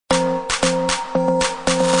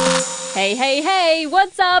Hey,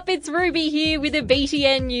 what's up? It's Ruby here with a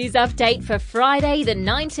BTN news update for Friday the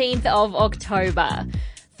 19th of October.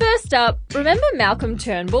 First up, remember Malcolm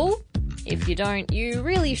Turnbull? If you don't, you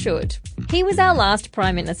really should. He was our last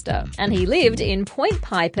Prime Minister, and he lived in Point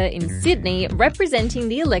Piper in Sydney, representing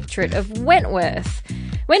the electorate of Wentworth.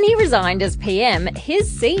 When he resigned as PM,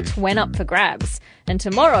 his seat went up for grabs, and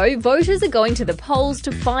tomorrow voters are going to the polls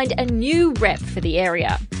to find a new rep for the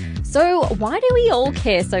area. So why do we all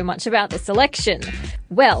care so much about this election?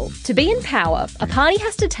 Well, to be in power, a party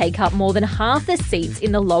has to take up more than half the seats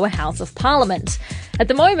in the lower house of parliament. At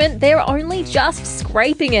the moment, they're only just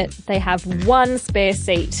scraping it. They have one spare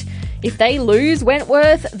seat. If they lose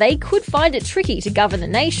Wentworth, they could find it tricky to govern the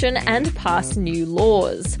nation and pass new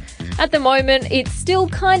laws. At the moment, it's still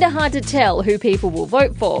kinda hard to tell who people will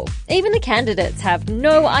vote for. Even the candidates have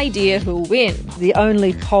no idea who'll win. The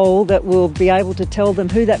only poll that will be able to tell them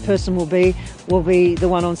who that person will be the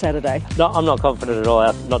one on Saturday. No, I'm not confident at all.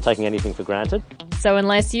 I'm not taking anything for granted. So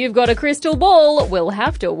unless you've got a crystal ball, we'll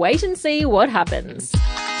have to wait and see what happens.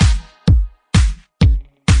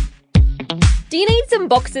 Do you need some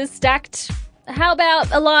boxes stacked? How about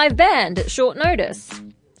a live band at short notice?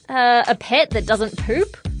 A pet that doesn't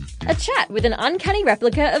poop? A chat with an uncanny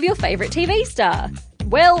replica of your favourite TV star?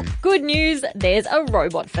 Well, good news, there's a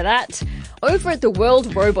robot for that. Over at the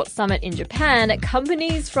World Robot Summit in Japan,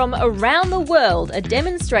 companies from around the world are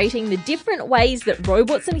demonstrating the different ways that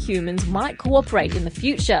robots and humans might cooperate in the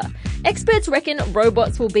future. Experts reckon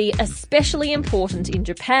robots will be especially important in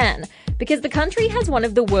Japan because the country has one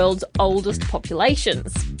of the world's oldest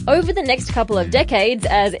populations. Over the next couple of decades,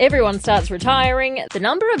 as everyone starts retiring, the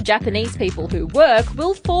number of Japanese people who work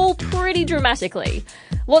will fall pretty dramatically.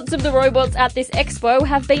 Lots of the robots at this expo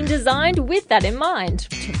have been designed with that in mind,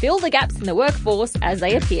 to fill the gaps in the workforce as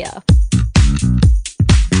they appear.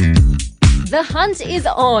 The hunt is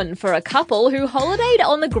on for a couple who holidayed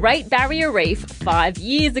on the Great Barrier Reef 5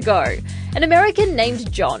 years ago. An American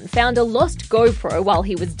named John found a lost GoPro while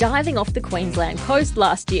he was diving off the Queensland coast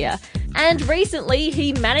last year, and recently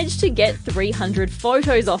he managed to get 300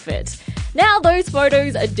 photos off it. Now those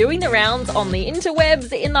photos are doing the rounds on the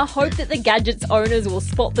interwebs in the hope that the gadget's owners will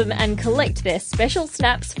spot them and collect their special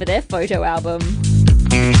snaps for their photo album.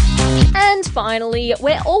 And finally,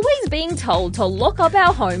 we're always being told to lock up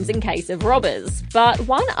our homes in case of robbers. But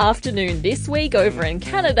one afternoon this week over in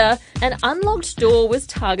Canada, an unlocked door was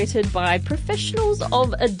targeted by professionals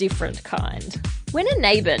of a different kind. When a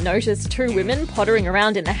neighbour noticed two women pottering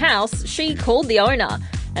around in the house, she called the owner,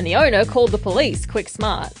 and the owner called the police, quick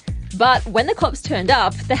smart. But when the cops turned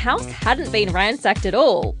up, the house hadn't been ransacked at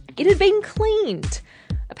all. It had been cleaned.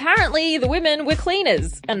 Apparently, the women were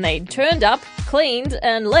cleaners, and they'd turned up, cleaned,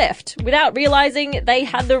 and left, without realising they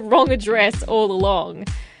had the wrong address all along.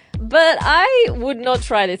 But I would not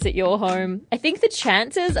try this at your home. I think the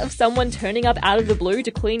chances of someone turning up out of the blue to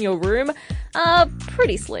clean your room are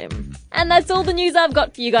pretty slim. And that's all the news I've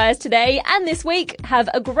got for you guys today and this week. Have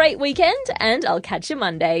a great weekend, and I'll catch you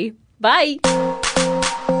Monday. Bye!